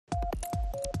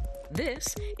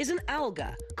This is an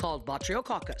alga called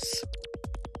Botryococcus.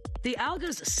 The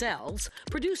alga's cells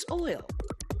produce oil.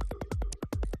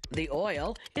 The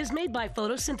oil is made by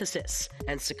photosynthesis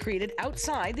and secreted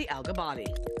outside the alga body.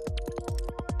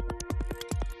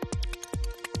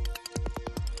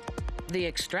 The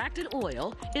extracted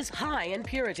oil is high in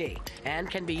purity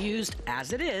and can be used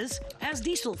as it is as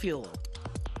diesel fuel.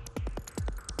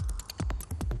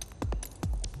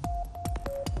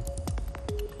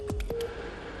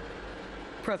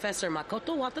 Professor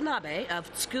Makoto Watanabe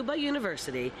of Tsukuba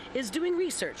University is doing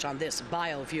research on this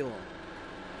biofuel.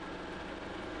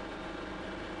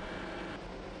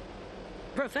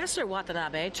 Professor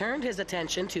Watanabe turned his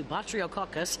attention to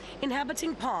Botryococcus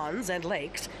inhabiting ponds and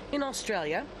lakes in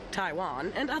Australia,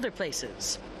 Taiwan, and other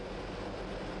places.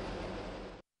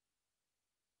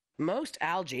 Most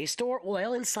algae store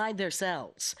oil inside their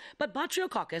cells, but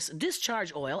Botryococcus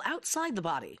discharge oil outside the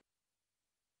body.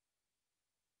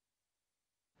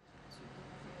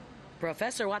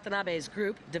 Professor Watanabe's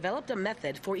group developed a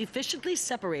method for efficiently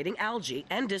separating algae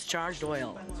and discharged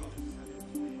oil.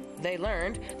 They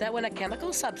learned that when a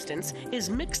chemical substance is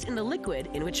mixed in the liquid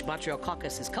in which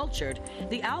Botryococcus is cultured,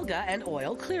 the alga and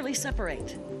oil clearly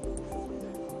separate.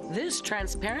 This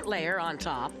transparent layer on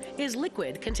top is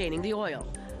liquid containing the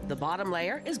oil. The bottom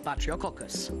layer is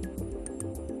Botryococcus.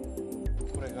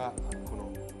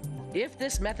 If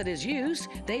this method is used,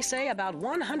 they say about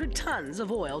 100 tons of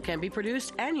oil can be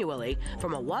produced annually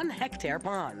from a 1-hectare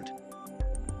pond.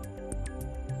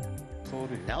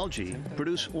 Algae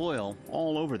produce oil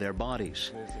all over their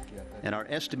bodies and are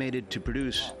estimated to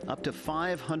produce up to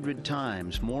 500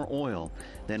 times more oil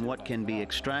than what can be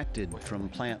extracted from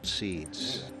plant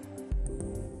seeds.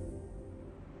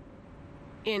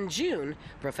 In June,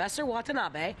 Professor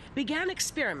Watanabe began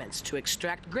experiments to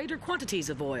extract greater quantities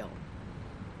of oil.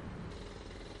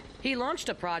 He launched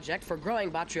a project for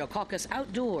growing Botryococcus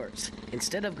outdoors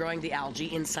instead of growing the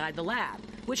algae inside the lab,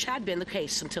 which had been the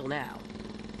case until now.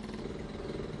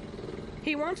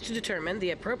 He wants to determine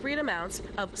the appropriate amounts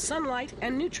of sunlight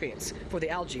and nutrients for the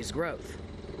algae's growth.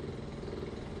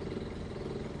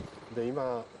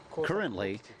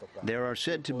 Currently, there are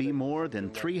said to be more than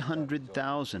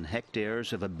 300,000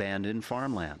 hectares of abandoned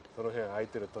farmland.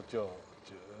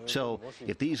 So,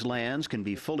 if these lands can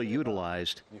be fully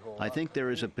utilized, I think there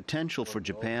is a potential for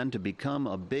Japan to become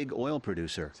a big oil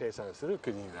producer.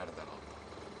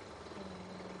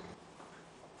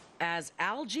 As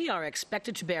algae are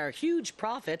expected to bear huge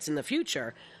profits in the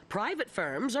future, private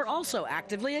firms are also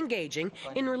actively engaging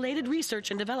in related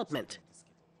research and development.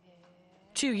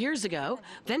 2 years ago,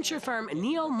 venture firm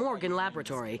Neo Morgan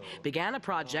Laboratory began a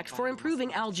project for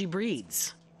improving algae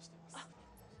breeds.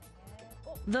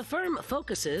 The firm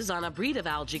focuses on a breed of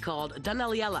algae called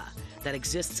Dunaliella that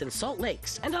exists in salt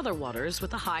lakes and other waters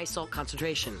with a high salt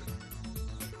concentration.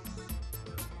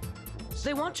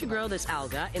 They want to grow this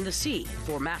alga in the sea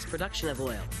for mass production of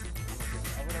oil.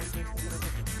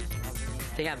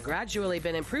 They have gradually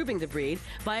been improving the breed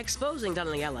by exposing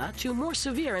Dunaliella to more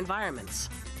severe environments.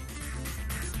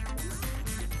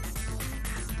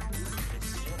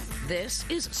 This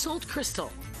is salt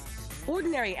crystal.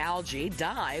 Ordinary algae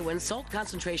die when salt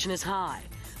concentration is high,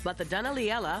 but the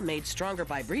Dunaliella, made stronger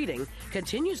by breeding,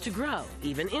 continues to grow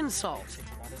even in salt.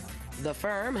 The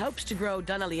firm hopes to grow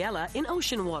Dunaliella in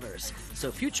ocean waters,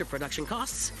 so future production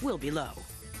costs will be low.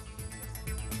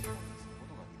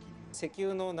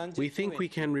 We think we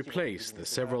can replace the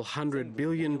several $100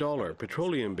 billion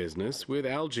petroleum business with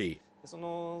algae.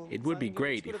 It would be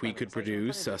great if we could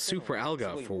produce a super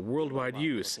alga for worldwide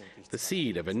use, the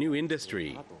seed of a new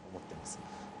industry.